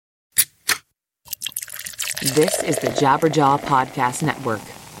This is the Jabberjaw Podcast Network.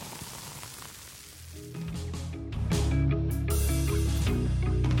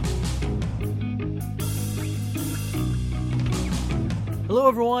 Hello,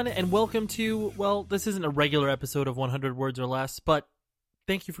 everyone, and welcome to, well, this isn't a regular episode of 100 Words or Less, but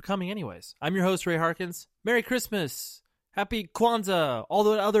thank you for coming anyways. I'm your host, Ray Harkins. Merry Christmas! Happy Kwanzaa! All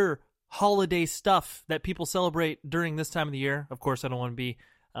the other holiday stuff that people celebrate during this time of the year. Of course, I don't want to be,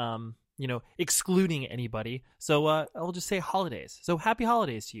 excluding anybody, so I'll just say holidays. So happy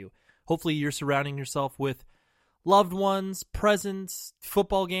holidays to you. Hopefully you're surrounding yourself with loved ones, presents,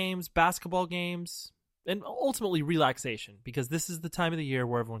 football games, basketball games, and ultimately relaxation, because this is the time of the year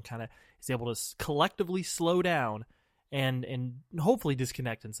where everyone kind of is able to collectively slow down and hopefully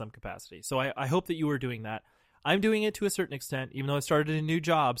disconnect in some capacity. So I hope that you are doing that. I'm doing it to a certain extent, even though I started a new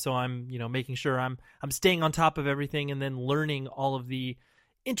job. So I'm, making sure I'm staying on top of everything and then learning all of the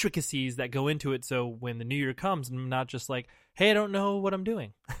intricacies that go into it. So when the new year comes, I'm not just like, hey, I don't know what I'm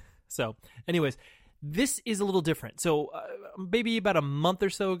doing. So anyways, this is a little different. So maybe about a month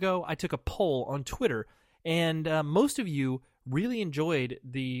or so ago, I took a poll on Twitter, and most of you really enjoyed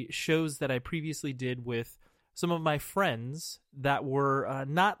the shows that I previously did with some of my friends that were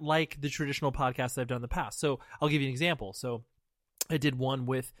not like the traditional podcasts I've done in the past. So I'll give you an example. So I did one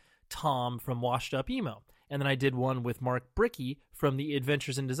with Tom from Washed Up Emo, and then I did one with Mark Bricky from the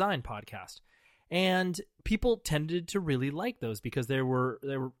Adventures in Design podcast. And people tended to really like those because they were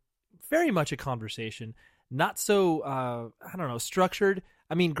very much a conversation, not so, structured.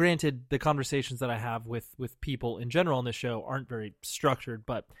 I mean, granted, the conversations that I have with people in general on this show aren't very structured,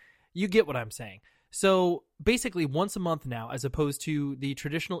 but you get what I'm saying. So basically once a month now, as opposed to the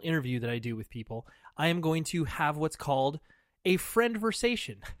traditional interview that I do with people, I am going to have what's called a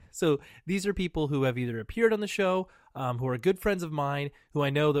Friendversation. So these are people who have either appeared on the show, who are good friends of mine, who I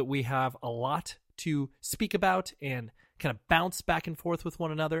know that we have a lot to speak about and kind of bounce back and forth with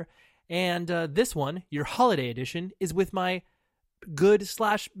one another. And this one, your holiday edition, is with my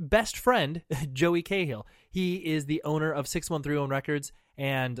good/best friend, Joey Cahill. He is the owner of 6131 Records,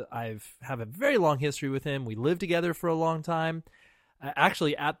 and have a very long history with him. We lived together for a long time.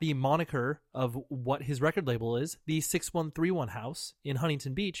 Actually, at the moniker of what his record label is, the 6131 House in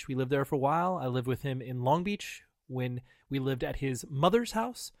Huntington Beach. We lived there for a while. I lived with him in Long Beach when we lived at his mother's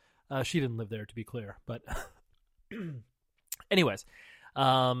house. She didn't live there, to be clear. But anyways,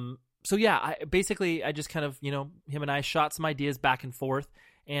 so yeah, I just kind of, him and I shot some ideas back and forth,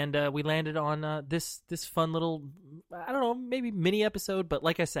 and we landed on this fun little, I don't know, maybe mini episode. But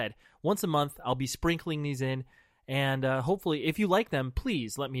like I said, once a month, I'll be sprinkling these in. And hopefully, if you like them,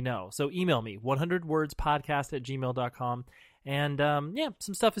 please let me know. So email me, 100wordspodcast@gmail.com. And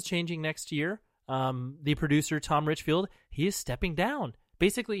some stuff is changing next year. The producer, Tom Richfield, he is stepping down.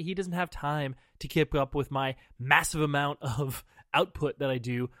 Basically, he doesn't have time to keep up with my massive amount of output that I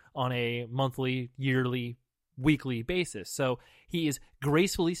do on a monthly, yearly, weekly basis. So he is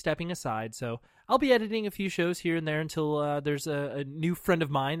gracefully stepping aside. So I'll be editing a few shows here and there until there's a new friend of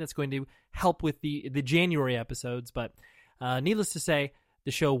mine that's going to help with the January episodes. But needless to say,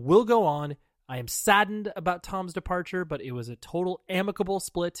 the show will go on. I am saddened about Tom's departure, but it was a total amicable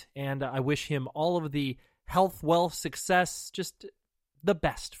split, and I wish him all of the health, wealth, success, just the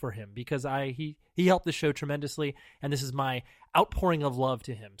best for him, because he helped the show tremendously, and this is my outpouring of love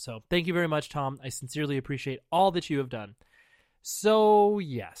to him. So thank you very much, Tom. I sincerely appreciate all that you have done. So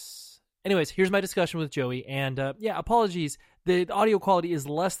yes. Anyways, here's my discussion with Joey, and apologies. The audio quality is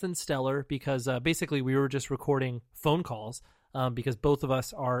less than stellar because basically we were just recording phone calls because both of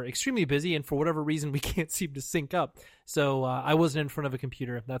us are extremely busy, and for whatever reason we can't seem to sync up. So I wasn't in front of a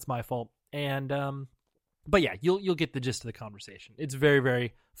computer. That's my fault. And but yeah, you'll get the gist of the conversation. It's very,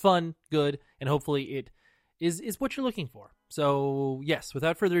 very fun, good, and hopefully it is what you're looking for. So yes,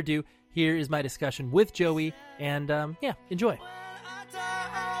 without further ado, here is my discussion with Joey, and enjoy.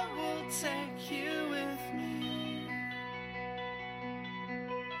 Take you with me.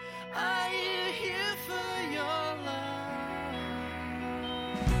 Are you here for your love?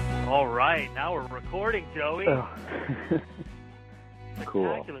 All right, now we're recording, Joey. Oh. Cool.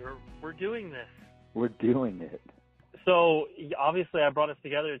 Spectacular. We're doing this. We're doing it. So obviously I brought us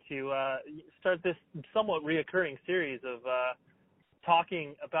together to start this somewhat reoccurring series of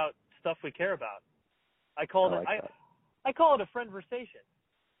talking about stuff we care about. I call it a Friendversation.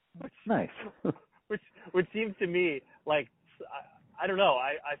 Nice. which seems to me like, I don't know.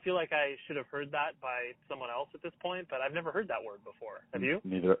 I feel like I should have heard that by someone else at this point, but I've never heard that word before. Have you?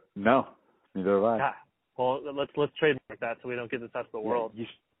 Neither have I. Yeah. Well, let's trademark that so we don't get this out to the world.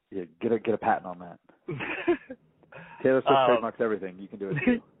 Get a patent on that. Taylor Swift trademarks everything. You can do it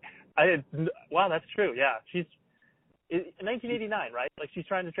too. Wow, wow, that's true. Yeah, she's in 1989, right? Like she's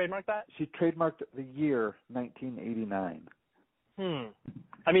trying to trademark that. She trademarked the year 1989.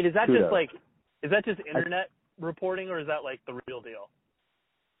 I mean, is that Kudos. just internet reporting, or is that like the real deal?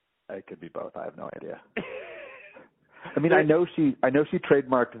 It could be both. I have no idea. I mean, I know she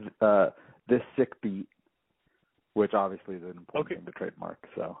trademarked This Sick Beat, which obviously is an important thing to trademark.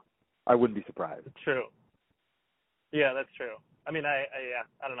 So I wouldn't be surprised. True. Yeah, that's true. I mean, I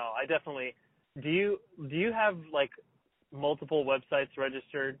don't know. I definitely. Do you have like multiple websites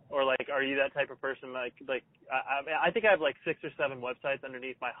registered, or like are you that type of person? Like I think I have like 6 or 7 websites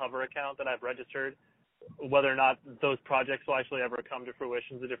underneath my Hover account that I've registered. Whether or not those projects will actually ever come to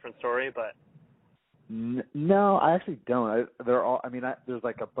fruition is a different story, but. No, I actually don't. They're all. I mean, there's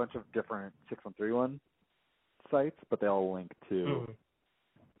like a bunch of different 6131 sites, but they all link to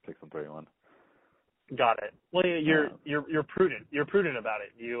 6131. Got it. Well, you're prudent. You're prudent about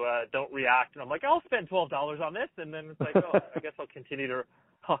it. You don't react, and I'm like, I'll spend $12 on this, and then it's like, oh, I guess I'll continue to.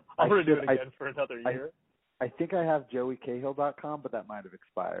 I'm going to do it again for another year. I think I have joeycahill.com, but that might have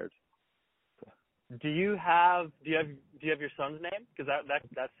expired. Do you have your son's name? Because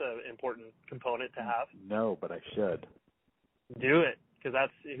that's an important component to have. No, but I should. Do it, because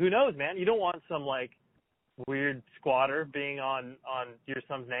that's, who knows, man. You don't want some like weird squatter being on your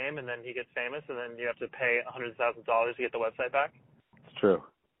son's name, and then he gets famous, and then you have to pay $100,000 to get the website back. It's true.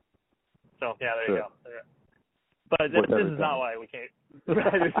 So yeah, there you go. But this is not why we came.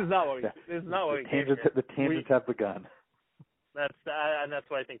 This is not what we. This is not what we came here. The tangents have begun. And that's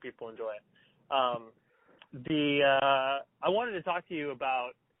why I think people enjoy it. I wanted to talk to you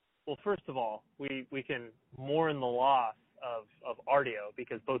about, well, first of all, we can mourn the loss of Rdio,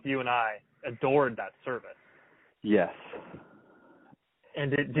 because both you and I adored that service. Yes.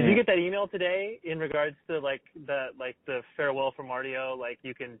 And did you get that email today in regards to like the farewell from Rdio, like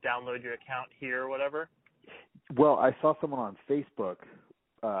you can download your account here or whatever? Well, I saw someone on Facebook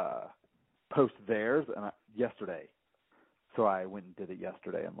post theirs yesterday, so I went and did it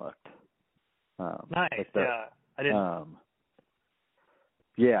yesterday and looked. Nice. Yeah, I didn't.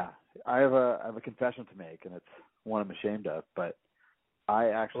 Yeah, I have a confession to make, and it's one I'm ashamed of. But I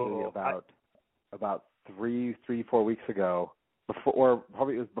actually about 3-4 weeks ago,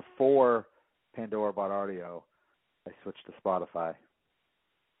 probably it was before Pandora bought Rdio, I switched to Spotify.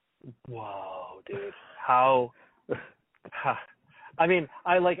 Whoa, dude! How? I mean,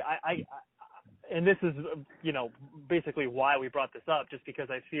 I and this is basically why we brought this up, just because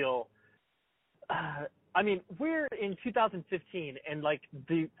I feel. I mean, we're in 2015, and like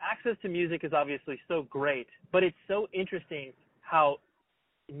the access to music is obviously so great, but it's so interesting how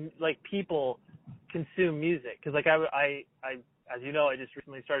like people consume music. Because like I as you know, I just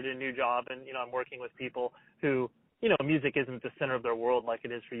recently started a new job, and I'm working with people who music isn't the center of their world like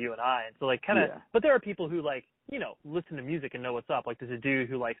it is for you and I. And so like kind of, but there are people who like listen to music and know what's up. Like there's a dude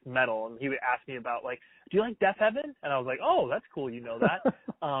who likes metal, and he would ask me about like, do you like Deaf Heaven? And I was like, oh, that's cool, that.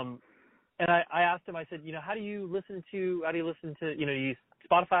 And I asked him, I said, how do you listen to, you use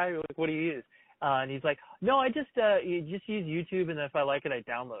Spotify, or like, what do you use? And he's like, no, I just use YouTube, and then if I like it, I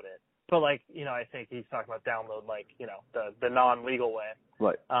download it. But like, I think he's talking about download, like, the non-legal way.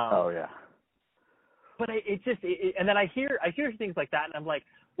 Right. Oh yeah. But and then I hear things like that, and I'm like,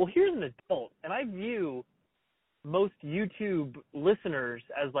 well, here's an adult, and I view most YouTube listeners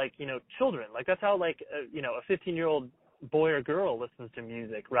as like, children. Like that's how like, a 15-year-old boy or girl listens to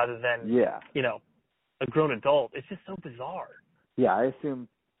music rather than a grown adult. It's just so bizarre. Yeah, I assume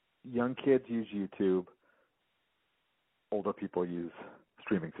young kids use YouTube, older people use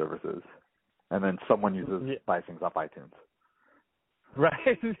streaming services, and then someone buys things off iTunes.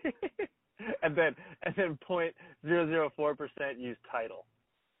 Right. and then 0.004% use Tidal.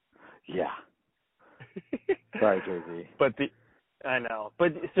 Yeah. Sorry, Jay-Z. But I know,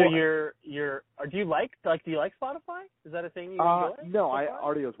 but so do you like Spotify? Is that a thing you enjoy? No,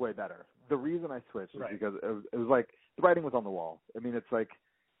 Audio's way better. The reason I switched is because it was like the writing was on the wall. I mean, it's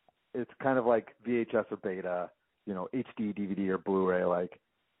kind of like VHS or beta, HD, DVD, or Blu-ray. Like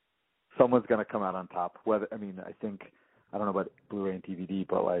someone's gonna come out on top. I don't know about Blu-ray and DVD,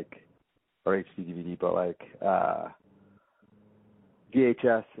 but like, or HD DVD, but like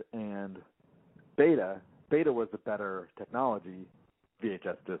VHS and beta. Beta was the better technology.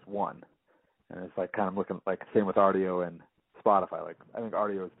 VHS just won. And it's like kind of looking like same with Rdio and Spotify. Like I think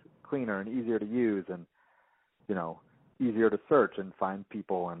Rdio is cleaner and easier to use, and easier to search and find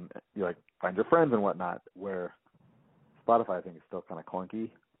people and find your friends and whatnot. Where Spotify I think is still kind of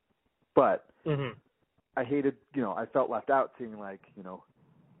clunky. But I hated, I felt left out seeing like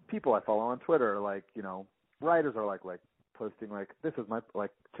people I follow on Twitter, like writers are like posting like, this is my, like,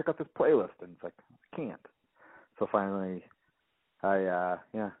 check out this playlist, and it's like, I can't. So finally, I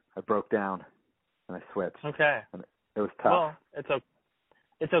broke down and I switched. Okay. And it was tough. Well,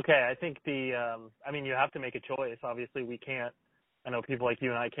 it's okay. I think you have to make a choice. Obviously, we can't. I know people like you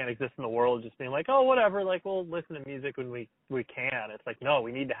and I can't exist in the world just being like, oh, whatever, like, we'll listen to music when we can. It's like, no,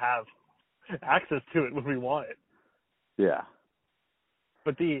 we need to have access to it when we want it. Yeah.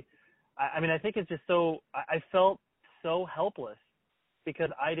 But I think it's just so, I felt so helpless because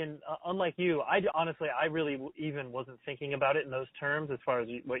I didn't, unlike you, honestly, I really even wasn't thinking about it in those terms as far as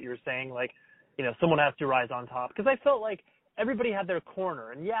what you were saying, like, someone has to rise on top. Because I felt like everybody had their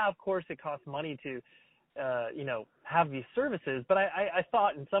corner. And yeah, of course it costs money to, have these services, but I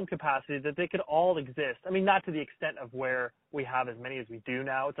thought in some capacity that they could all exist. I mean, not to the extent of where we have as many as we do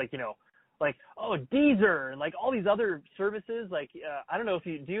now. It's like, Deezer and like all these other services. Like, I don't know if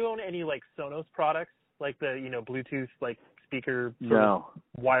do you own any like Sonos products, like the, Bluetooth, like speaker sort of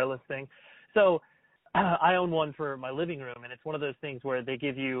wireless thing? So I own one for my living room, and it's one of those things where they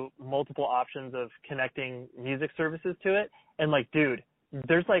give you multiple options of connecting music services to it. And like, dude,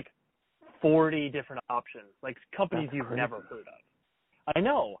 there's like 40 different options, like companies That's you've crazy. never heard of. I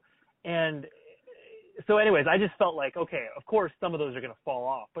know. And so anyways, I just felt like, okay, of course some of those are going to fall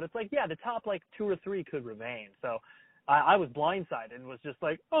off, but it's like, yeah, the top like 2 or 3 could remain. So I was blindsided and was just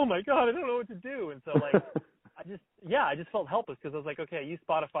like, oh my God, I don't know what to do. And so like, I just felt helpless because I was like, okay, I used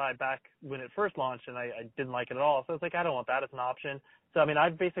Spotify back when it first launched and I didn't like it at all. So I was like, I don't want that as an option. So, I mean,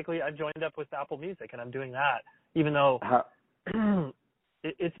 I've joined up with Apple Music and I'm doing that, even though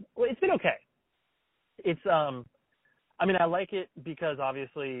it's been okay. It's, I like it because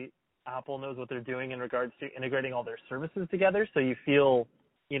obviously Apple knows what they're doing in regards to integrating all their services together. So you feel,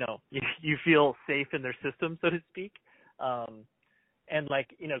 you feel safe in their system, so to speak. And like,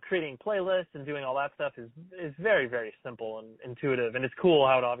 creating playlists and doing all that stuff is very, very simple and intuitive. And it's cool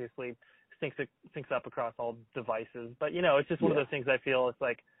how it obviously syncs up across all devices. But, it's just one of those things I feel it's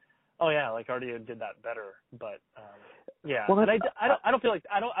like, oh yeah, like Rdio did that better. But, yeah. Well, and I don't feel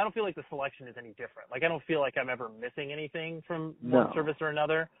like the selection is any different. Like, I don't feel like I'm ever missing anything from one service or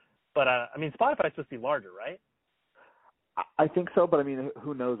another. But, Spotify is supposed to be larger, right? I think so, but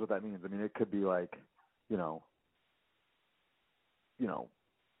who knows what that means? It could be like,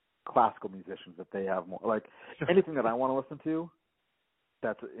 classical musicians that they have more, like anything that I want to listen to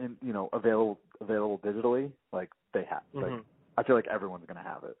that's available digitally, like they have. Mm-hmm. Like, I feel like everyone's going to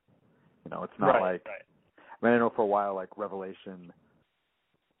have it. It's not right. I know for a while, like Revelation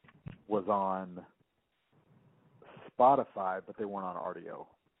was on Spotify, but they weren't on Rdio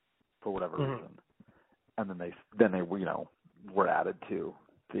for whatever reason. And then they were added to.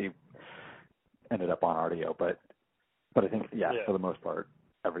 They ended up on Rdio, but I think for the most part,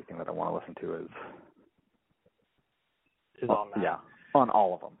 everything that I want to listen to is on that. Yeah, on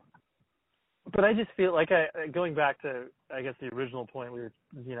all of them. But I just feel like going back to, I guess, the original point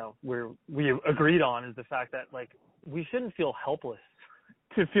we agreed on is the fact that like we shouldn't feel helpless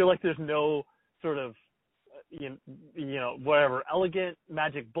to feel like there's no sort of whatever elegant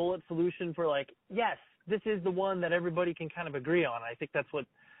magic bullet solution for like, yes, this is the one that everybody can kind of agree on. I think that's what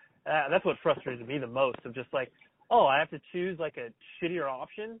frustrated me the most, of just like, oh, I have to choose like a shittier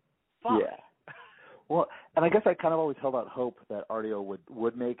option? Fuck. Yeah. Well, and I guess I kind of always held out hope that Rdio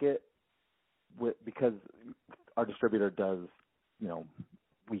would make it, because our distributor does,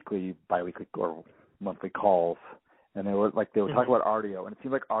 weekly, biweekly, or monthly calls, and they would talk about Rdio, and it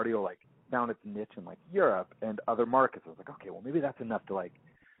seemed like Rdio like found its niche in like Europe and other markets. I was like, okay, well maybe that's enough to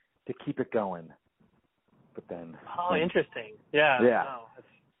keep it going. But then interesting. Yeah. Yeah. No,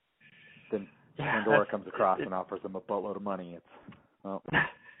 then Pandora comes across and offers them a boatload of money.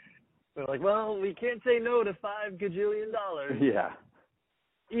 They're like, well, we can't say no to $5 gajillion. Yeah.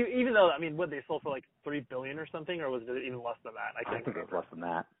 Even though, what they sold for like $3 billion or something, or was it even less than that? I think it was less than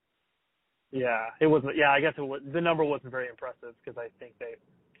that. Yeah, it wasn't. Yeah, I guess the number wasn't very impressive because I think they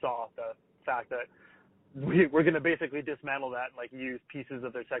saw the fact that we're going to basically dismantle that and like use pieces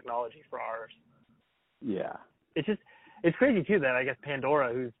of their technology for ours. Yeah. It's crazy too that I guess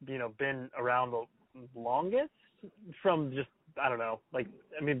Pandora, who's been around the longest, from just I don't know, like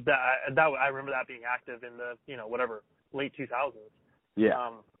that I remember that being active in the late 2000s.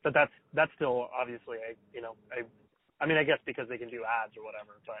 Yeah. But that's still obviously I guess because they can do ads or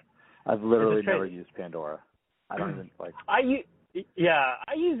whatever. But I've literally never used Pandora. I don't even like. I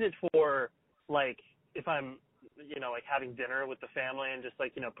use it for like if I'm like having dinner with the family and just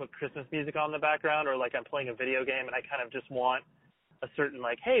like put Christmas music on in the background, or like I'm playing a video game and I kind of just want a certain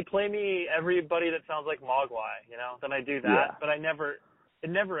like, hey, play me everybody that sounds like Mogwai, then I do that. Yeah. But I never it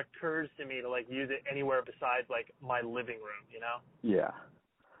never occurs to me to like use it anywhere besides like my living room, you know? Yeah.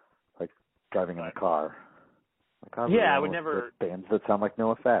 Like driving in a car. Like, I Yeah, I really would know never. bands that sound like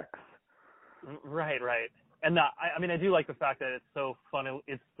no effects. Right. And I mean, I do like the fact that it's so fun.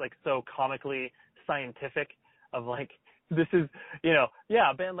 It's like so comically scientific. Of like, this is, you know,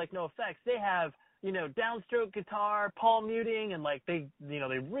 yeah, a band like No Effects, they have, you know, downstroke guitar, palm muting, and like they, you know,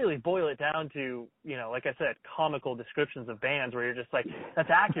 they really boil it down to, you know, like I said, comical descriptions of bands where you're just like, that's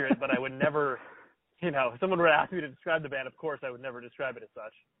accurate, but I would never, you know, if someone were to ask me to describe the band, of course I would never describe it as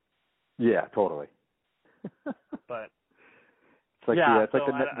such. Yeah, totally. But it's like yeah, it's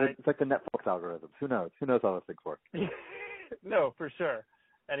like the Netflix algorithms. Who knows? Who knows how those things work? No, for sure.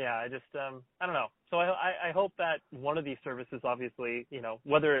 And yeah, I just, I don't know. So I hope that one of these services, obviously, you know,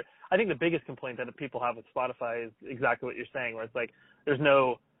 whether, I think the biggest complaint that people have with Spotify is exactly what you're saying, where it's like, there's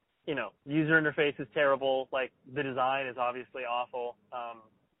no, you know, user interface is terrible. Like the design is obviously awful.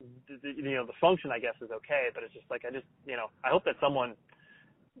 You know, the function, I guess, is okay, but it's just like, you know, I hope that someone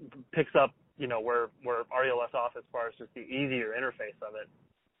picks up, you know, where REO left off as far as just the easier interface of it.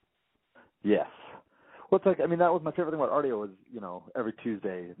 Yes. Well, it's like, I mean, that was my favorite thing about Ardio was, you know, every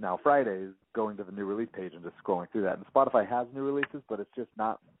Tuesday, now Fridays, going to the new release page and just scrolling through that. And Spotify has new releases, but it's just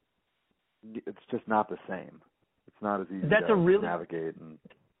not the same. It's not as easy to navigate. And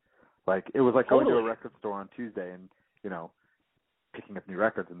like, it was like going to a record store on Tuesday and, you know, picking up new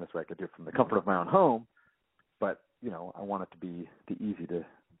records, and this way I could do it from the comfort of my own home. But, you know, I want it to be easy to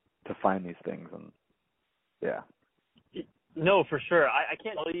find these things. And yeah. No, for sure. I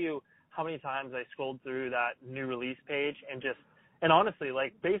can't tell you how many times I scrolled through that new release page and honestly,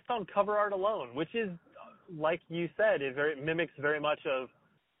 like based on cover art alone, which is, like you said, it mimics very much of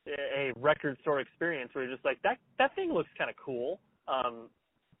a record store experience where you're just like, that thing looks kind of cool.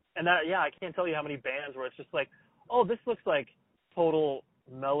 And that, yeah, I can't tell you how many bands where it's just like, oh, this looks like total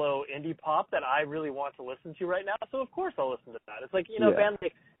mellow indie pop that I really want to listen to right now. So of course I'll listen to that. It's like, you know, a band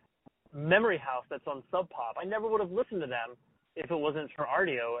like Memory House that's on Sub Pop. I never would have listened to them if it wasn't for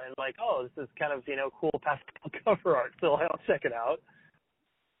Ardio, and like, oh, this is kind of, you know, cool pastel cover art, so I'll check it out.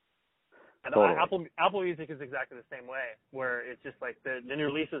 And totally. Apple Music is exactly the same way, where it's just like the new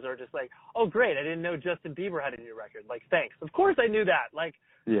releases are just like, oh, great, I didn't know Justin Bieber had a new record. Like, thanks. Of course I knew that. Like,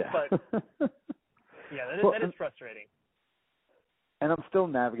 yeah. But, yeah, that is frustrating. And I'm still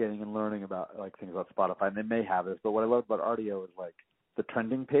navigating and learning about, like, things about Spotify, and they may have this, but what I love about Ardio is, like, the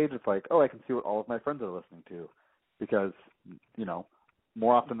trending page. It's like, oh, I can see what all of my friends are listening to. Because, you know,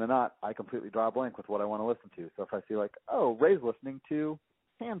 more often than not, I completely draw a blank with what I want to listen to. So if I see like, oh, Ray's listening to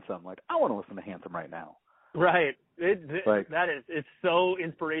Handsome, like I want to listen to Handsome right now. Right. It's so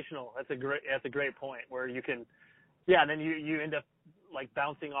inspirational. That's a great point where you can, yeah, and then you end up like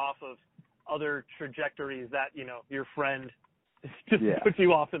bouncing off of other trajectories that, you know, your friend just puts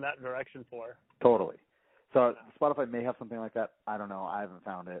you off in that direction for. Totally. So Spotify may have something like that. I don't know. I haven't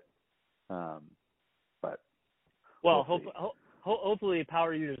found it. But well, hopefully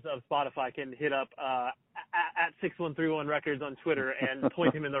power users of Spotify can hit up at 6131 Records on Twitter and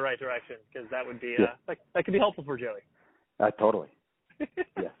point him in the right direction, because that would be that could be helpful for Joey. Totally.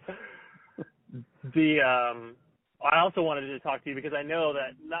 Yes. I also wanted to talk to you because I know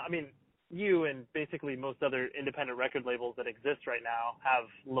that you and basically most other independent record labels that exist right now have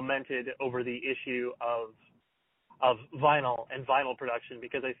lamented over the issue of vinyl and vinyl production,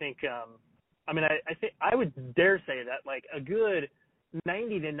 because I think I think I would dare say that like a good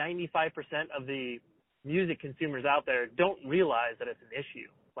 90 to 95% of the music consumers out there don't realize that it's an issue,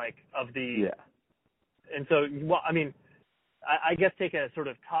 like of the and so I guess take a sort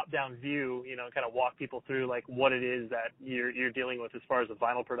of top-down view, you know, kind of walk people through like what it is that you're dealing with as far as the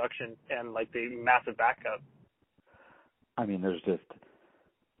vinyl production and like the massive backup. I mean, there's just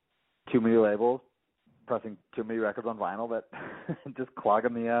too many labels pressing too many records on vinyl that just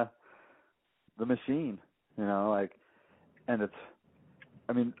clogging the machine, you know, like, and it's,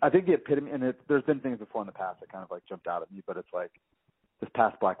 I mean, I think the epitome, and there's been things before in the past that kind of like jumped out at me, but it's like this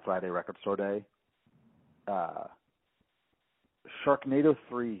past Black Friday Record Store Day, Sharknado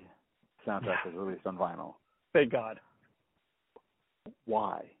 3 soundtrack was released on vinyl. Thank God.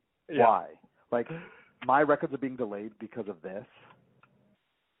 Why? Yeah. Why? Like, my records are being delayed because of this.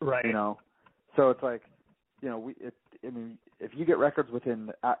 Right. You know? So it's like, you know, if you get records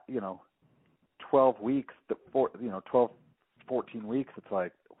within, 12 weeks, 12, 14 weeks, it's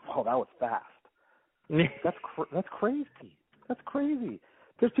like, wow, that was fast. That's crazy. That's crazy.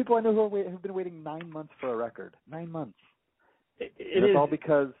 There's people I know who've been waiting 9 months for a record. 9 months. It's all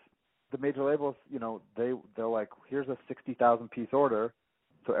because the major labels, you know, they're like, here's a 60,000 piece order,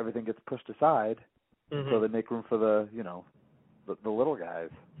 so everything gets pushed aside, so they make room for the the little guys.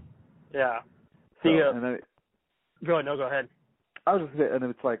 Yeah. So, and then, go ahead. I was just saying, and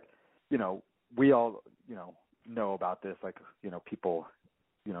it's like, we all, know about this, like, people,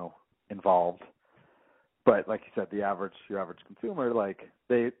 involved. But like you said, your average consumer, like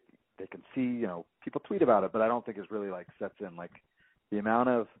they can see, people tweet about it, but I don't think it's really like sets in like the amount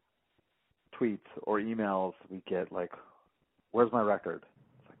of tweets or emails we get, like, where's my record?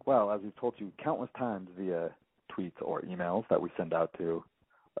 It's like, well, as we've told you countless times via tweets or emails that we send out to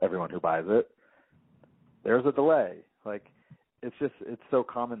everyone who buys it, there's a delay. Like, it's so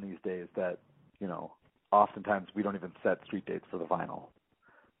common these days that, oftentimes we don't even set street dates for the vinyl.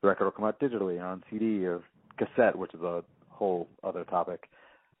 The record will come out digitally or on CD or cassette, which is a whole other topic.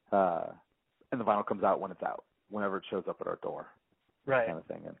 And the vinyl comes out when it's out, whenever it shows up at our door. Right. Kind of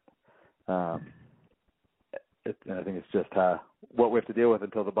thing. And and I think it's just what we have to deal with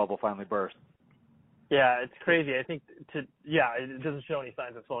until the bubble finally bursts. Yeah, it's crazy. I think it doesn't show any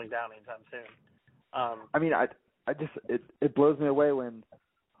signs of slowing down anytime soon. I mean, I just it blows me away when,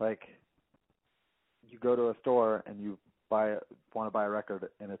 like, you go to a store and you want to buy a record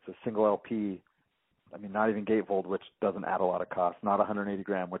and it's a single LP. I mean, not even gatefold, which doesn't add a lot of cost. Not 180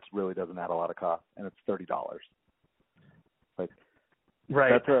 gram, which really doesn't add a lot of cost, and it's $30. Like,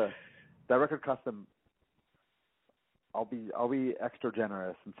 right. That record cost them. I'll be extra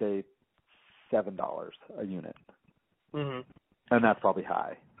generous and say $7 a unit, and that's probably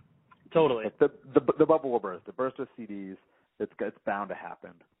high. Totally. Like the bubble will burst. The burst of CDs. It's bound to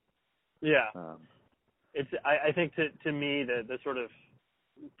happen. Yeah. I think to me the sort of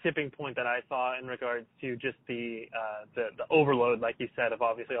tipping point that I saw in regards to just the overload, like you said, of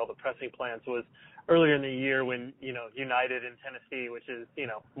obviously all the pressing plants was earlier in the year when, United in Tennessee, which is,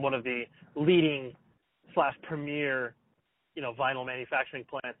 one of the leading / premier, vinyl manufacturing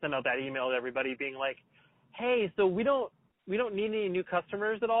plants, sent out that email to everybody being like, hey, so we don't need any new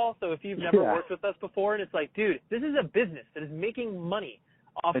customers at all. So if you've never worked with us before, and it's like, dude, this is a business that is making money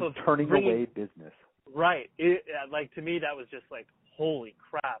off of turning away business. Right. Like, to me, that was just like, holy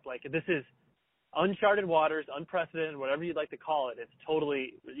crap. Like, this is uncharted waters, unprecedented, whatever you'd like to call it. It's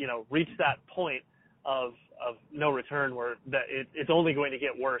totally, reached that point of no return where it's only going to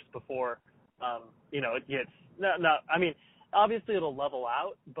get worse before, it gets, I mean, obviously it'll level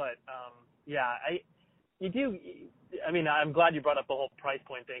out, but, I'm glad you brought up the whole price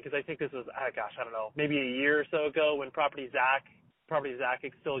point thing, because I think this was, I don't know, maybe a year or so ago when Property Zach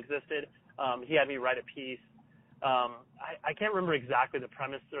still existed. He had me write a piece. I can't remember exactly the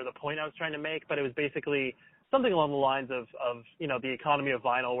premise or the point I was trying to make, but it was basically something along the lines of the economy of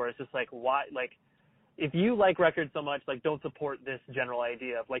vinyl, where it's just like, why, like, if you like records so much, like, don't support this general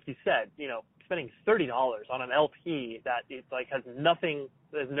idea of, like you said, spending $30 on an LP that it, like, has nothing,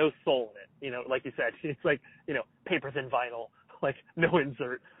 there's no soul in it, like you said, it's like, paper thin vinyl, like, no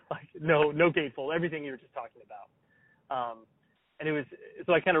insert, like, no gatefold, everything you were just talking about. And it was,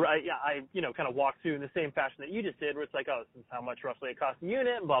 so I kind of walked through in the same fashion that you just did, where it's like, oh, this is how much roughly it costs a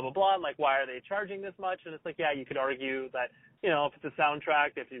unit, and blah, blah, blah. And like, why are they charging this much? And it's like, yeah, you could argue that, if it's a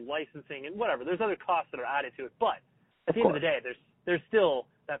soundtrack, if you're licensing and whatever, there's other costs that are added to it. But at the end of the day, there's still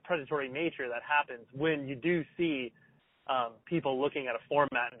that predatory nature that happens when you do see people looking at a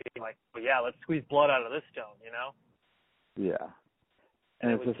format and being like, well, yeah, let's squeeze blood out of this stone, Yeah.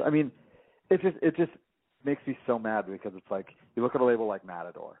 And it's just, I mean, it just makes me so mad, because it's like, you look at a label like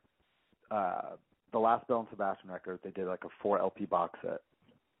Matador, the last Bell and Sebastian record, they did like a 4 LP box set,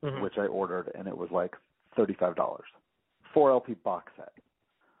 which I ordered, and it was like $35. 4 LP box set.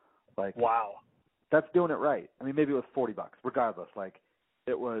 Like, wow, that's doing it right. I mean, maybe it was $40. Regardless, like,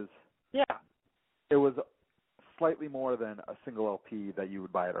 it was slightly more than a single LP that you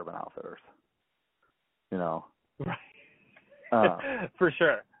would buy at Urban Outfitters. Right. For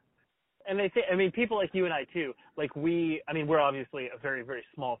sure. And people like you and I too, like we're obviously a very, very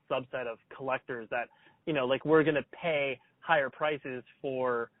small subset of collectors that, like, we're going to pay higher prices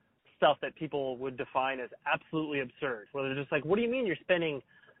for stuff that people would define as absolutely absurd. Where they're just like, what do you mean you're spending,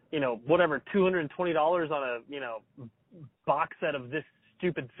 whatever, $220 on a, box set of this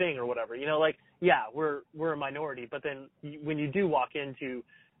stupid thing or whatever, like, yeah, we're a minority. But then when you do walk into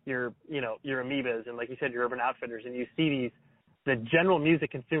your Amoebas and, like you said, your Urban Outfitters, and you see the general music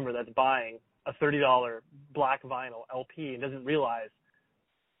consumer that's buying a $30 black vinyl LP and doesn't realize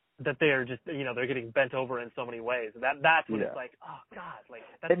that they are just, they're getting bent over in so many ways. That's when it's like, oh God, like,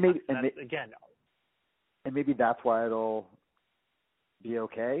 that's again. And maybe that's why it'll be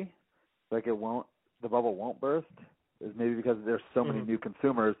okay. Like, the bubble won't burst, is maybe because there's so many new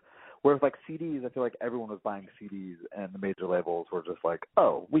consumers. Whereas, like, CDs, I feel like everyone was buying CDs, and the major labels were just like,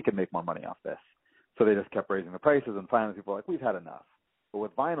 oh, we can make more money off this. So they just kept raising the prices, and finally people were like, we've had enough. But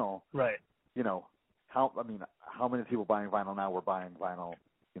with vinyl, Right. you know, how many people buying vinyl now were buying vinyl,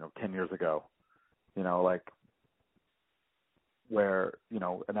 10 years ago, like where,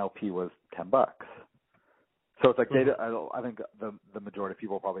 an LP was $10. So it's like I think the majority of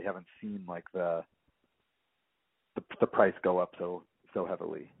people probably haven't seen like the price go up so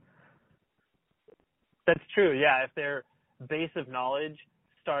heavily. That's true. Yeah. If their base of knowledge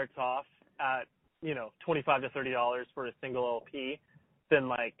starts off at, $25 to $30 for a single LP, then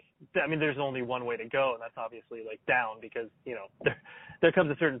there's only one way to go, and that's obviously like down, because, there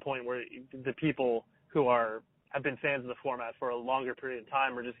comes a certain point where the people who have been fans of the format for a longer period of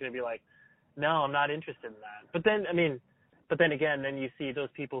time are just going to be like, no, I'm not interested in that. But then again, then you see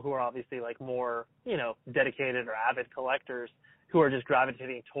those people who are obviously like more, dedicated or avid collectors who are just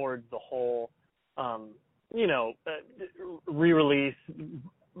gravitating towards the whole, re-release,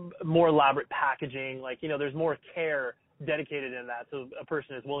 more elaborate packaging. Like, there's more care dedicated in that, so a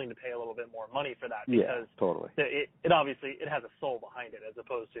person is willing to pay a little bit more money for that, because totally. It obviously it has a soul behind it, as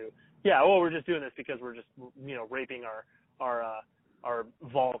opposed to we're just doing this because we're just raping our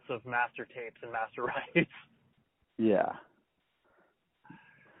vaults of master tapes and master rights. Yeah.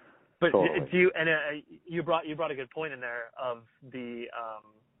 But totally. You brought a good point in there of the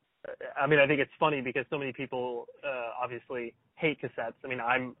I think it's funny because so many people obviously hate cassettes.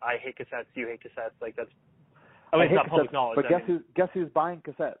 I hate cassettes, you hate cassettes, like that's it's not public knowledge. But guess who's buying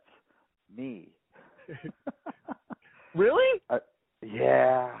cassettes? Me. Really?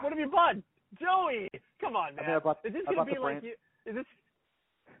 Yeah. What have you bought? Joey, come on, man. Is this going to be like you? Is this?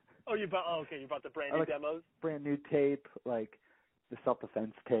 Oh, you bought. Oh, okay, you bought the brand new demos. Brand new tape, like the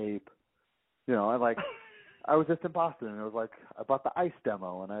self-defense tape. I was just in Boston, and it was like I bought the Ice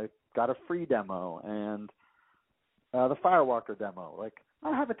demo, and I got a free demo, and the Firewalker demo. Like,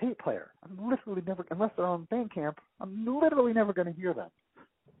 I have a tape player. I'm literally never, unless they're on Bandcamp, I'm literally never going to hear them.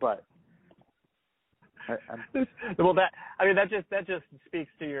 But that just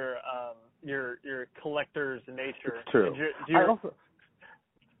speaks to your collector's nature. It's true.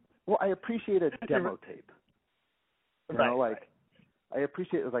 I appreciate a demo tape. I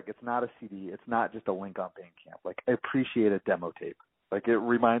appreciate it. Like, it's not a CD. It's not just a link on Bandcamp. Like, I appreciate a demo tape. Like, it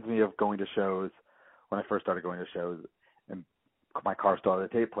reminds me of going to shows when I first started going to shows, and my car still had a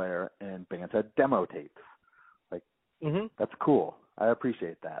tape player, and bands had demo tapes. Like, That's cool. I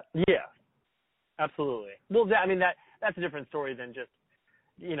appreciate that. Yeah, absolutely. Well, that's a different story than just,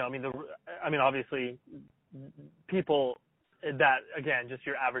 obviously, people that, again, just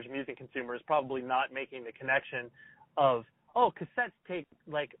your average music consumer is probably not making the connection of, cassettes take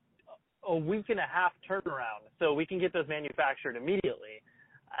like a week and a half turnaround, so we can get those manufactured immediately.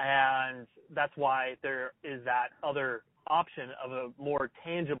 And that's why there is that other option of a more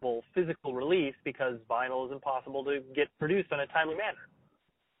tangible physical release, because vinyl is impossible to get produced in a timely manner.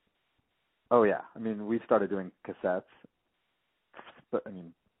 Oh, yeah. We started doing cassettes, but,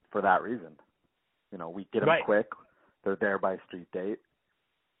 for that reason. We get them quick. They're there by street date.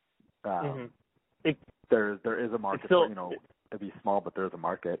 There is a market for, it'd be small, but there's a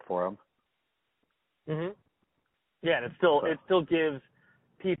market for them. Yeah, and it still gives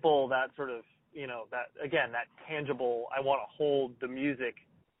people that sort of, that tangible, I want to hold the music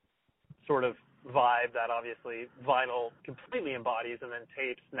sort of vibe that obviously vinyl completely embodies, and then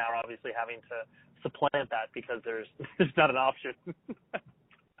tapes now are obviously having to supplant that because there's not an option.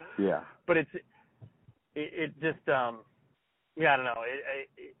 Yeah. But it just, I don't know.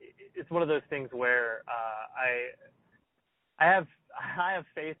 It's one of those things where I have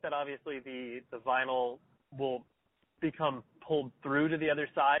faith that obviously the vinyl will become pulled through to the other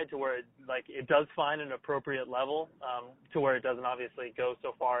side, to where it does find an appropriate level, to where it doesn't obviously go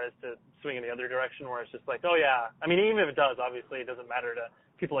so far as to swing in the other direction, where it's just like, oh yeah. Even if it does, obviously it doesn't matter to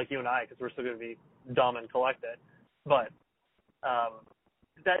people like you and I, because we're still going to be dumb and collect it. But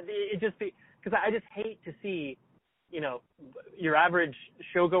that it just because I just hate to see, your average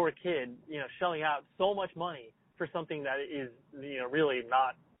showgoer kid, shelling out so much money for something that is, really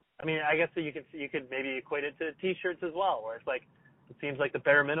not. I guess that you could maybe equate it to T-shirts as well, where it's like, it seems like the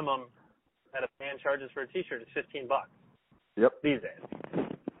bare minimum that a band charges for a T-shirt is $15. Yep. These days.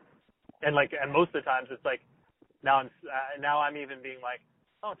 And most of the times it's like, now I'm even being like,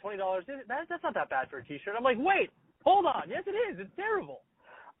 oh, $20, that's not that bad for a T-shirt. I'm like, wait, hold on. Yes, it is. It's terrible.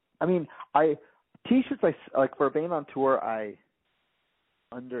 T-shirts, like for a band on tour, I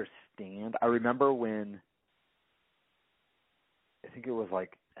understand. I remember when, I think it was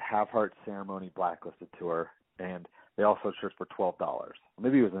like Have Heart Ceremony Blacklisted tour, and they all sold shirts for $12.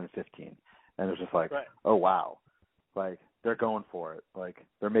 Maybe it was in $15, and it was just like, oh wow, like they're going for it. Like,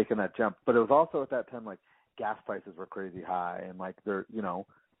 they're making that jump. But it was also at that time, like, gas prices were crazy high, and, like, they're, you know,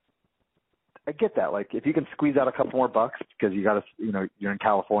 I get that. Like, if you can squeeze out a couple more bucks because you got to, you know, you're in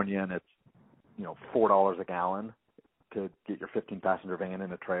California and it's, you know, $4 a gallon to get your 15-passenger van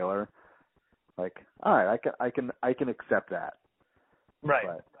in a trailer. Like, all right, I can accept that. Right.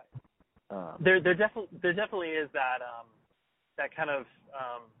 But, there definitely is that that kind of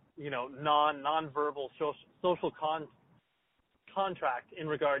you know, non-verbal social contract in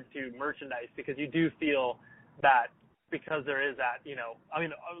regard to merchandise, because you do feel that because there is that, you know, I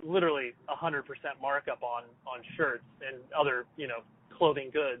mean, literally 100% markup on shirts and other, you know, clothing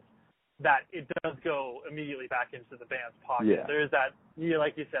goods, that it does go immediately back into the band's pocket. Yeah. There is that, you know,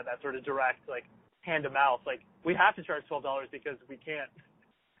 like you said, that sort of direct, like, hand to mouth. Like, we have to charge $12 because we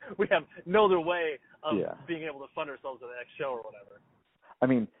have no other way of being able to fund ourselves at the next show or whatever. I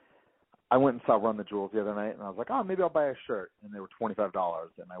mean, I went and saw Run the Jewels the other night, and I was like, oh, maybe I'll buy a shirt. And they were $25.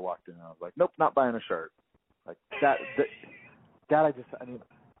 And I walked in, and I was like, nope, not buying a shirt. Like, that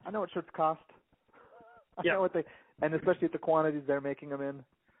I know what shirts cost. I know what and especially at the quantities they're making them in.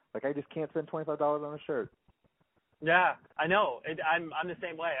 Like, I just can't spend $25 on a shirt. Yeah, I know. I'm the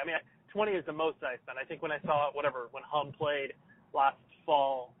same way. I mean, 20 is the most I spent. I think when I saw when Hum played last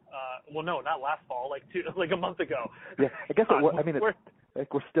fall, well, no, not last fall, like a month ago. Yeah, I guess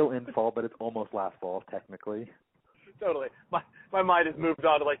we're still in fall, but it's almost last fall technically. Totally. My mind has moved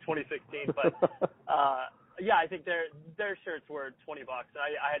on to like 2016, but yeah, I think their shirts were $20.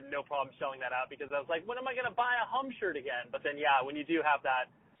 I had no problem shelling that out because I was like, when am I going to buy a Hum shirt again? But then, yeah, when you do have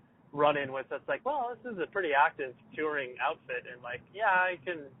that run-in with, it's like, well, this is a pretty active touring outfit, and like, yeah, I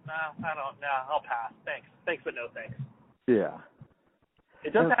can, I'll pass. Thanks, but no thanks. Yeah.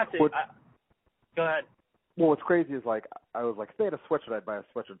 It doesn't have to. Go ahead. Well, what's crazy is, like, I was like, if they had a sweatshirt, I'd buy a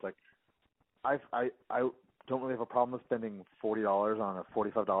sweatshirt. It's like, I don't really have a problem with spending $45 on a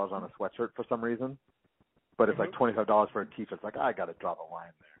sweatshirt for some reason, but it's like $25 for a t-shirt. It's like, I got to draw the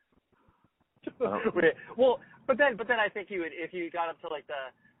line there. Well, but then I think if you got up to like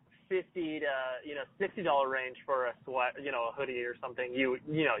the $50 to $60 range for a a hoodie or something, you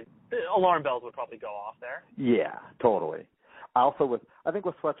know, the alarm bells would probably go off there. Yeah, totally. I think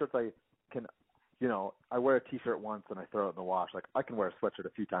with sweatshirts, I can, you know, I wear a t-shirt once and I throw it in the wash. Like, I can wear a sweatshirt a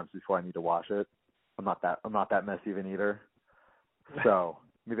few times before I need to wash it. I'm not that messy of an eater. So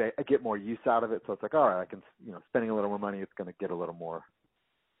maybe I get more use out of it. So it's like, all right, I can, you know, spending a little more money, it's going to get a little more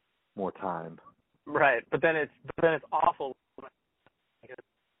time. Right, but then it's awful.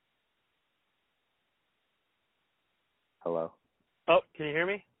 Hello? Oh, can you hear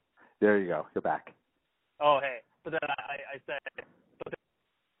me? There you go. You're back. Oh, hey. But then I said, but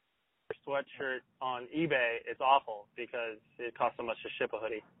the sweatshirt on eBay is awful because it costs so much to ship a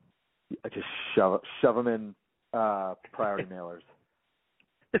hoodie. I just shove them in priority mailers.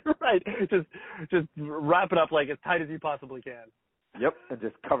 Right. Just wrap it up like as tight as you possibly can. Yep, and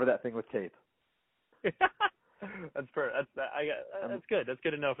just cover that thing with tape. That's good. That's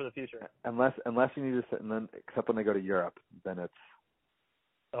good to know for the future. Unless you need to sit, and then except when they go to Europe, then it's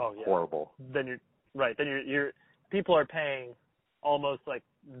horrible. Then you're people are paying almost like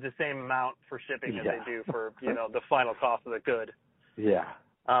the same amount for shipping as they do for, you know, the final cost of the good. Yeah.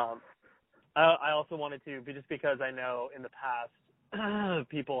 I also wanted to, just because I know in the past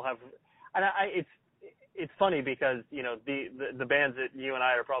people have, and it's funny because, you know, the bands that you and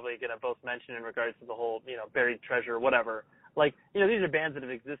I are probably going to both mention in regards to the whole, you know, buried treasure, whatever. Like, you know, these are bands that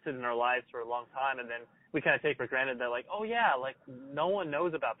have existed in our lives for a long time, and then we kind of take for granted that, like, oh yeah, like no one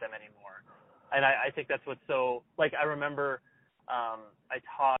knows about them anymore. And I think that's what's so, like, I remember I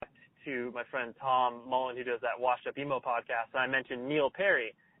talked to my friend Tom Mullen, who does that Washed Up Emo podcast, and I mentioned Neil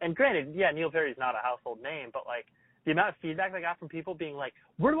Perry. And granted, yeah, Neil Perry's not a household name, but like the amount of feedback I got from people being like,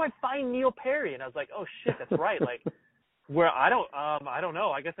 where do I find Neil Perry? And I was like, oh shit, that's right. Like, where I don't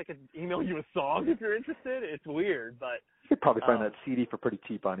know. I guess I could email you a song if you're interested. It's weird, but you could probably find that CD for pretty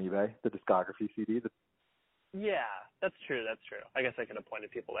cheap on eBay, the discography CD. Yeah, that's true. I guess I could have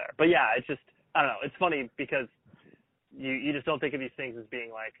pointed people there. But yeah, it's just, I don't know. It's funny because you just don't think of these things as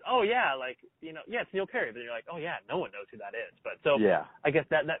being like, oh yeah, like, you know, yeah, it's Neil Perry, but you're like, oh yeah, no one knows who that is. But so yeah. I guess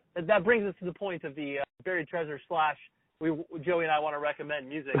that brings us to the point of the buried treasure / Joey and I want to recommend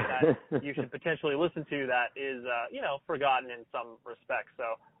music that you should potentially listen to that is, you know, forgotten in some respects.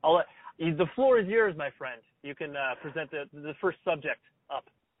 So I'll let the floor is yours, my friend. You can present the first subject up.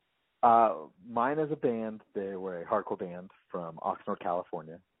 Mine is a band. They were a hardcore band from Oxnard,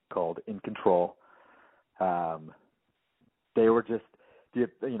 California, called In Control. They were just,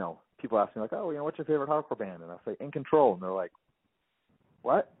 you know, people ask me like, oh, you know, what's your favorite hardcore band? And I'll say In Control, and they're like,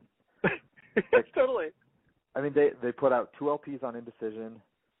 what? Like, totally. I mean, they put out 2 LPs on Indecision,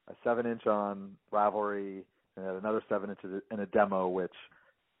 a 7-inch on Ravelry, and another 7-inch and a demo, which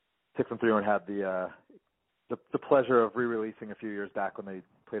 613 had the pleasure of re-releasing a few years back when they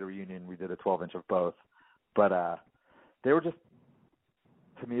played a reunion. We did a 12-inch of both, but they were just,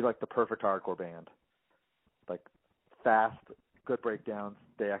 to me, like the perfect hardcore band. Like fast, good breakdowns.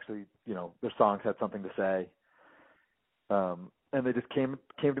 They actually, their songs had something to say, and they just came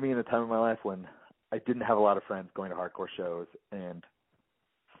to me in a time in my life when I didn't have a lot of friends going to hardcore shows, and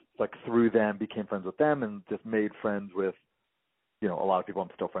like through them became friends with them, and just made friends with, a lot of people I'm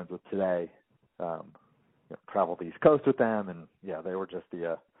still friends with today. Traveled the East Coast with them, and they were just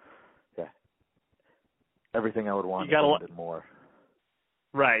everything I would want and more.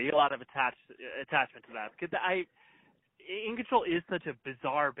 Right, you got a lot of attachment to that. Because In Control is such a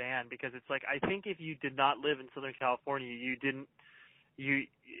bizarre band, because it's like, I think if you did not live in Southern California,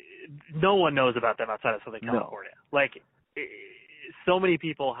 no one knows about them outside of Southern California. No. Like, so many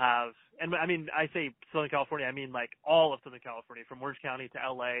people have, and I mean, I say Southern California, I mean like all of Southern California, from Orange County to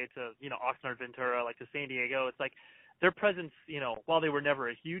LA to, Oxnard, Ventura, like to San Diego. It's like their presence, while they were never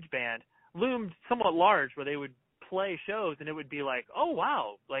a huge band, loomed somewhat large, where they would play shows and it would be like, oh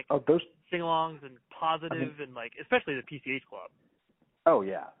wow, like those sing-alongs and positive, and like, especially the PCH Club. Oh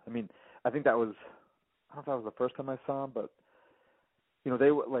yeah. I mean, I think that was, I don't know if that was the first time I saw them, but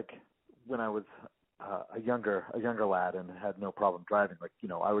they were like, when I was a younger lad and had no problem driving, like,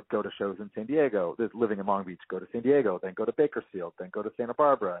 I would go to shows in San Diego, living in Long Beach, go to San Diego, then go to Bakersfield, then go to Santa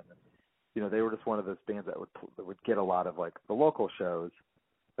Barbara. And they were just one of those bands that would get a lot of like the local shows,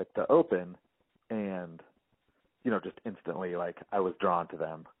 like to open, and, just instantly, like, I was drawn to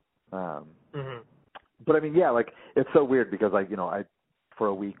them. But I mean, like, it's so weird because I for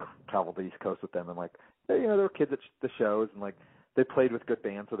a week traveled the East Coast with them, and like, there were kids at the shows, and like, they played with good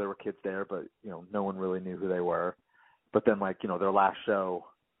bands, so there were kids there, but, no one really knew who they were. But then, like, their last show,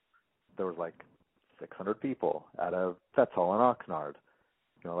 there was, like, 600 people at a Fets Hall in Oxnard.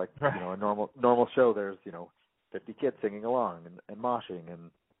 A normal show, there's, 50 kids singing along and moshing and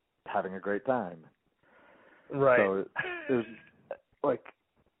having a great time. Right. So there's, like,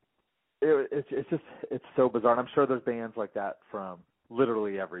 it's so bizarre. And I'm sure there's bands like that from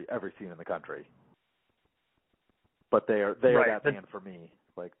literally every scene in the country. But they are that band for me.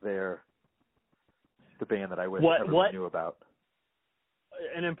 Like, they're the band that I wish everyone knew about.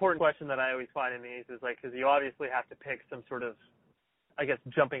 An important question that I always find in these is, like, because you obviously have to pick some sort of, I guess,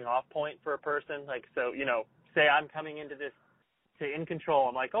 jumping off point for a person. Like, so, say I'm coming into this, say, In Control.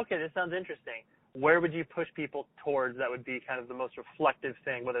 I'm like, okay, this sounds interesting. Where would you push people towards that would be kind of the most reflective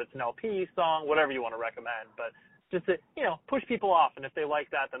thing, whether it's an LP, song, whatever you want to recommend. But just to, push people off. And if they like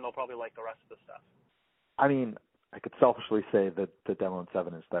that, then they'll probably like the rest of the stuff. I mean, I could selfishly say that the demo and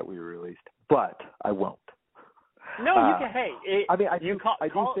 7-inch that we released, but I won't. No, you can. Hey, call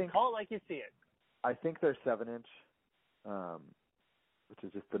it like you see it. I think their 7-inch, which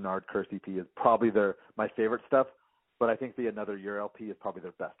is just the Nard Curse EP, is probably my favorite stuff. But I think the Another Year LP is probably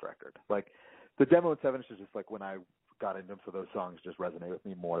their best record. Like, the demo and 7-inch is just like when I got into them, so those songs just resonate with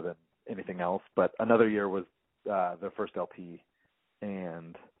me more than anything else. But Another Year was their first LP,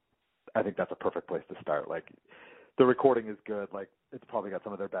 and I think that's a perfect place to start. Like, the recording is good. Like, it's probably got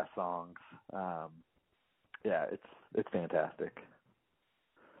some of their best songs. It's fantastic.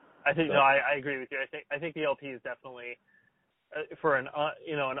 I think I agree with you. I think the LP is definitely for an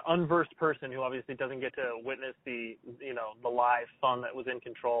unversed person who obviously doesn't get to witness the live fun that was In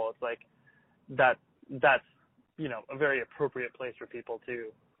Control. It's like that's a very appropriate place for people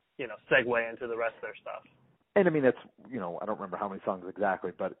to segue into the rest of their stuff. And I mean, it's I don't remember how many songs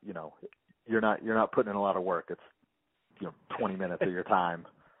exactly, but you're not putting in a lot of work. It's 20 minutes of your time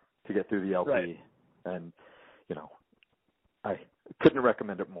to get through the LP. Right. And, I couldn't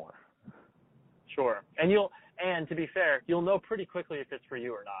recommend it more. Sure. And to be fair, you'll know pretty quickly if it's for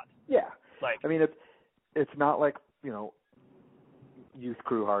you or not. Yeah. Like, I mean, it's not like, youth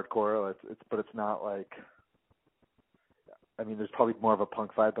crew hardcore. But it's not like, I mean, there's probably more of a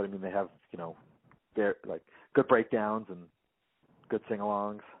punk vibe, but I mean, they have, they're like good breakdowns and good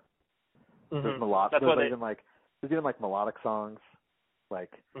sing-alongs. Mm-hmm. There's melodic. There's even like melodic songs.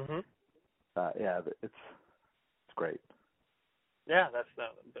 Like, it's great. Yeah,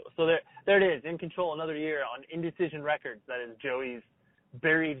 so there it is. In Control, Another Year on Indecision Records. That is Joey's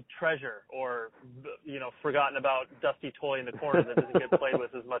buried treasure, or forgotten about dusty toy in the corner that doesn't get played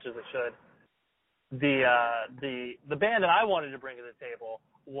with as much as it should. The band that I wanted to bring to the table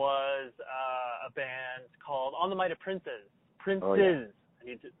was a band called On the Might of Princes. Oh, yeah.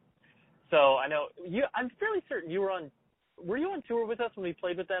 So I know I'm fairly certain you were on. Were you on tour with us when we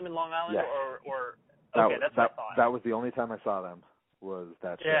played with them in Long Island? Yes. Or Okay, that's what I thought. That was the only time I saw them, was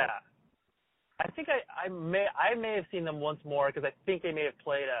that show. Yeah. I think I may have seen them once more, because I think they may have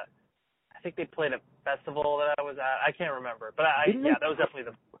played a festival that I was at. I can't remember, but that was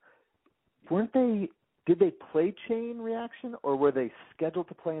definitely Did they play Chain Reaction, or were they scheduled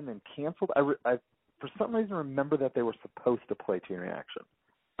to play and then canceled? I for some reason remember that they were supposed to play Chain Reaction,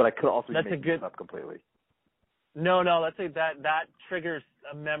 but I could also be making this up completely. No, that triggers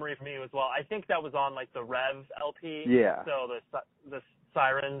a memory for me as well. I think that was on like the Rev LP. Yeah. So the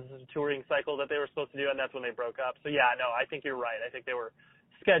Sirens touring cycle that they were supposed to do, and that's when they broke up. So yeah, no, I think you're right. I think they were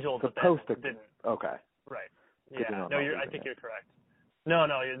scheduled, supposed but to. Didn't. Okay. Right. Good Yeah. No, I think you're correct. No,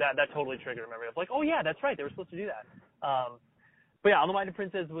 that totally triggered a memory of like, oh yeah, that's right, they were supposed to do that. But yeah, On the Mind of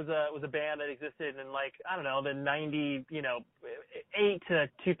Princes was a band that existed in like, I don't know, the 98 to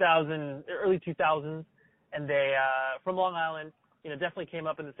 2000, early 2000s, and they from Long Island, definitely came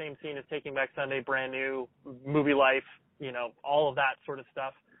up in the same scene as Taking Back Sunday, Brand New, Movie Life, all of that sort of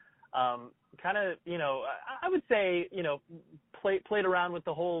stuff. Kind of, I would say, played around with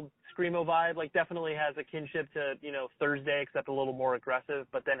the whole screamo vibe, like definitely has a kinship to, Thursday, except a little more aggressive,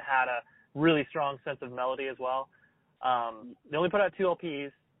 but then had a really strong sense of melody as well. They only put out 2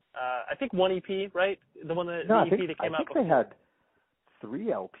 LPs. I think 1 EP, right? The EP that came out. I think they had 3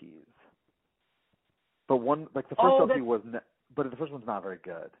 LPs. But one, like the first LP but the first one's not very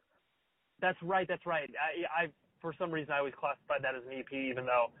good. That's right. I for some reason I always classified that as an EP, even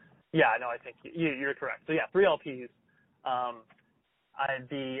though, yeah, no, I think you're correct. So yeah, 3 LPs. I'm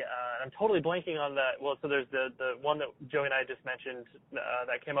totally blanking on that. Well, so there's the one that Joey and I just mentioned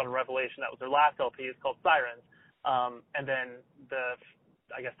that came out of Revelation. That was their last LP. It's called Sirens. And then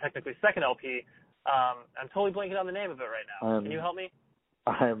I guess technically second LP. I'm totally blanking on the name of it right now. Can you help me?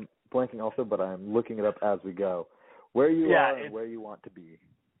 I'm blanking also, but I'm looking it up as we go. Where you are and where you want to be.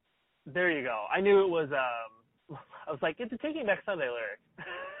 There you go. I knew it was. I was like, it's a Taking Back Sunday lyric.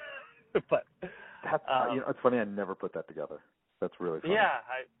 But that's it's funny. I never put that together. That's really funny. Yeah,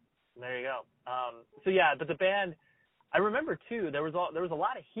 there you go. So yeah, but the band, I remember too. There was a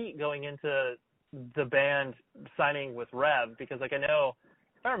lot of heat going into the band signing with Rev, because like I know,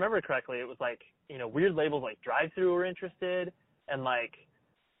 if I remember correctly, it was like weird labels like Drive Thru were interested, and like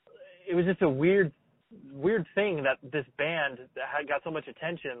it was just a weird thing that this band had got so much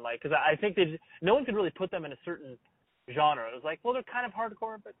attention. Like, because I think no one could really put them in a certain genre. It was like, well, they're kind of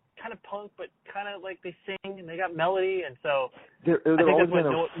hardcore, but kind of punk, but kind of like they sing and they got melody, and so I think that's when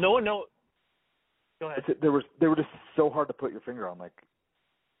no one knows. Go ahead. They were just so hard to put your finger on, like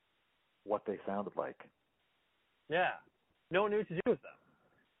what they sounded like. Yeah, no one knew what to do with them.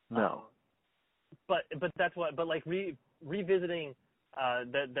 No. But that's what. But like revisiting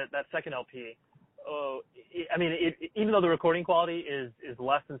that second LP. I mean, even though the recording quality is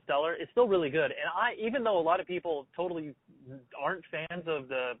less than stellar, it's still really good. And even though a lot of people totally aren't fans of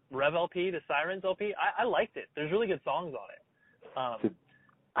the Rev LP, the Sirens LP, I liked it. There's really good songs on it.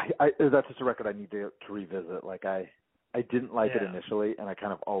 That's just a record I need to revisit. Like I didn't like it initially, and I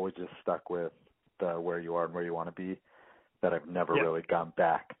kind of always just stuck with the Where You Are and Where You Want to Be. That I've never really gone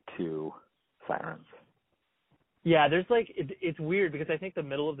back to Sirens. Yeah, there's like it's weird, because I think the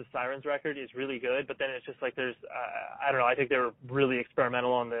middle of the Sirens record is really good, but then it's just like there's I don't know, I think they were really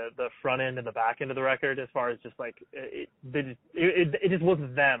experimental on the front end and the back end of the record, as far as just like it just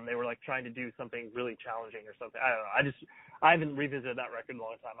wasn't them. They were like trying to do something really challenging or something. I don't know. I haven't revisited that record in a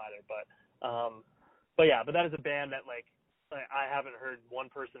long time either, but yeah, but that is a band that like I haven't heard one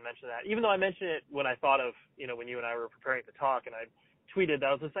person mention that, even though I mentioned it when I thought of when you and I were preparing to talk, and I tweeted that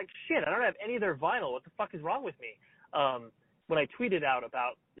I was just like, shit, I don't have any of their vinyl. What the fuck is wrong with me? When I tweeted out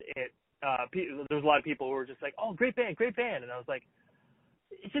about it, there was a lot of people who were just like, oh, great band. And I was like,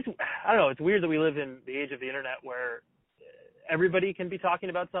 it's just, I don't know, it's weird that we live in the age of the internet where everybody can be talking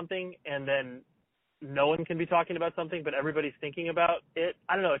about something, and then no one can be talking about something, but everybody's thinking about it.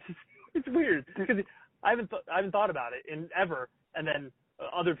 I don't know. It's weird, because I haven't thought about it in ever. And then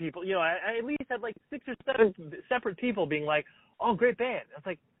other people, I at least had like 6 or 7 separate people being like, oh, great band. I was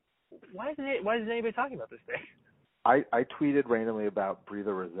like, why isn't anybody talking about this thing? I tweeted randomly about Breathe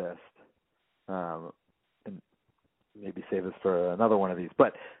or Resist, and maybe save this for another one of these,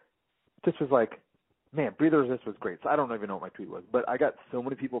 but this was like, man, Breathe or Resist was great. So I don't even know what my tweet was, but I got so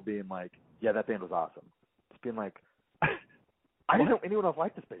many people being like, yeah, that band was awesome. Just being like, I didn't know anyone else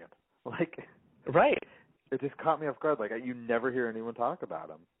liked this band. Like, right. It just caught me off guard. Like, you never hear anyone talk about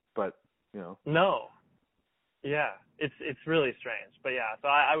them, but, No. Yeah, it's really strange. But yeah, so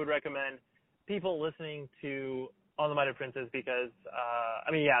I would recommend people listening to On the Mind of Princes, because,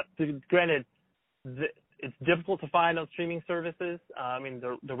 granted, It's difficult to find on streaming services. I mean,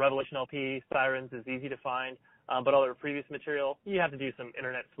 the Revelation LP, Sirens, is easy to find, but all their previous material, you have to do some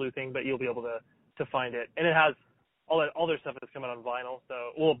internet sleuthing, but you'll be able to find it. And it has all their stuff is coming on vinyl,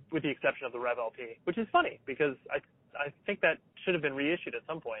 so, well, with the exception of the Rev LP, which is funny because I think that should have been reissued at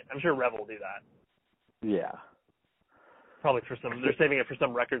some point. I'm sure Rev will do that. Yeah. Probably they're saving it for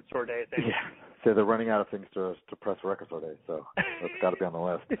some record store day thing. Yeah. So they're running out of things to press for record store day, so that's got to be on the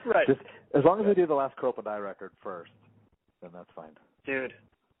list. Right. Just as long as they do the last Crocodile record first, then that's fine. Dude,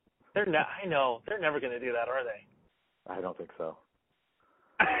 I know they're never going to do that, are they? I don't think so.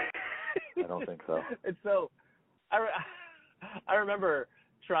 I don't think so. It's so. I remember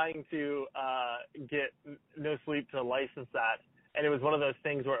trying to get No Sleep to license that, and it was one of those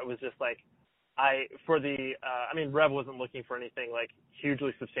things where it was just like, Rev wasn't looking for anything like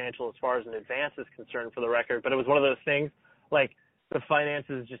hugely substantial as far as an advance is concerned for the record, but it was one of those things like the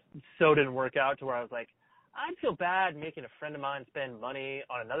finances just so didn't work out to where I was like, I'd feel bad making a friend of mine spend money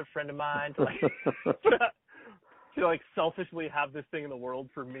on another friend of mine to selfishly have this thing in the world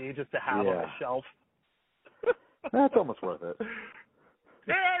for me just to have on the shelf. That's almost worth it.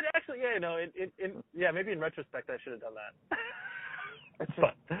 Yeah, actually, maybe in retrospect I should have done that. It's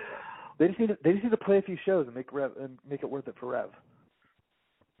fun. They just need to play a few shows and make it worth it for Rev.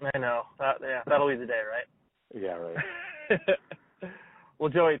 I know. That'll be the day, right? Yeah, right. Well,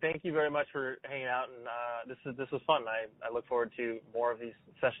 Joey, thank you very much for hanging out, and this was fun. I look forward to more of these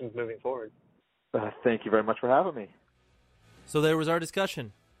sessions moving forward. Thank you very much for having me. So there was our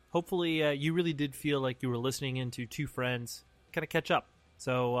discussion. Hopefully you really did feel like you were listening into two friends kind of catch up.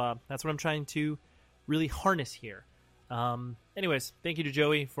 So that's what I'm trying to really harness here. Anyways, thank you to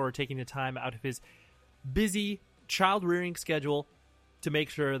Joey for taking the time out of his busy child-rearing schedule to make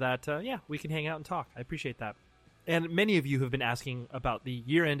sure that, we can hang out and talk. I appreciate that. And many of you have been asking about the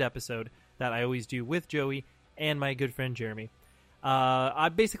year-end episode that I always do with Joey and my good friend Jeremy. I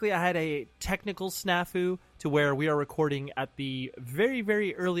had a technical snafu to where we are recording at the very,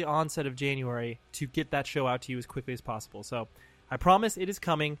 very early onset of January to get that show out to you as quickly as possible. So I promise it is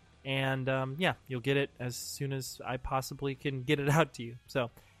coming, and you'll get it as soon as I possibly can get it out to you. So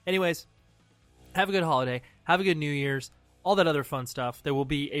anyways, have a good holiday, have a good New Year's, all that other fun stuff. There will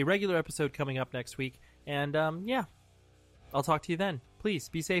be a regular episode coming up next week, and I'll talk to you then. Please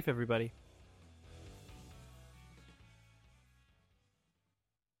be safe, everybody.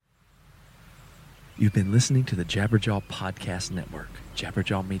 You've been listening to the Jabberjaw Podcast Network,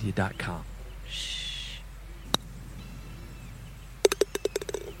 jabberjawmedia.com. Shh.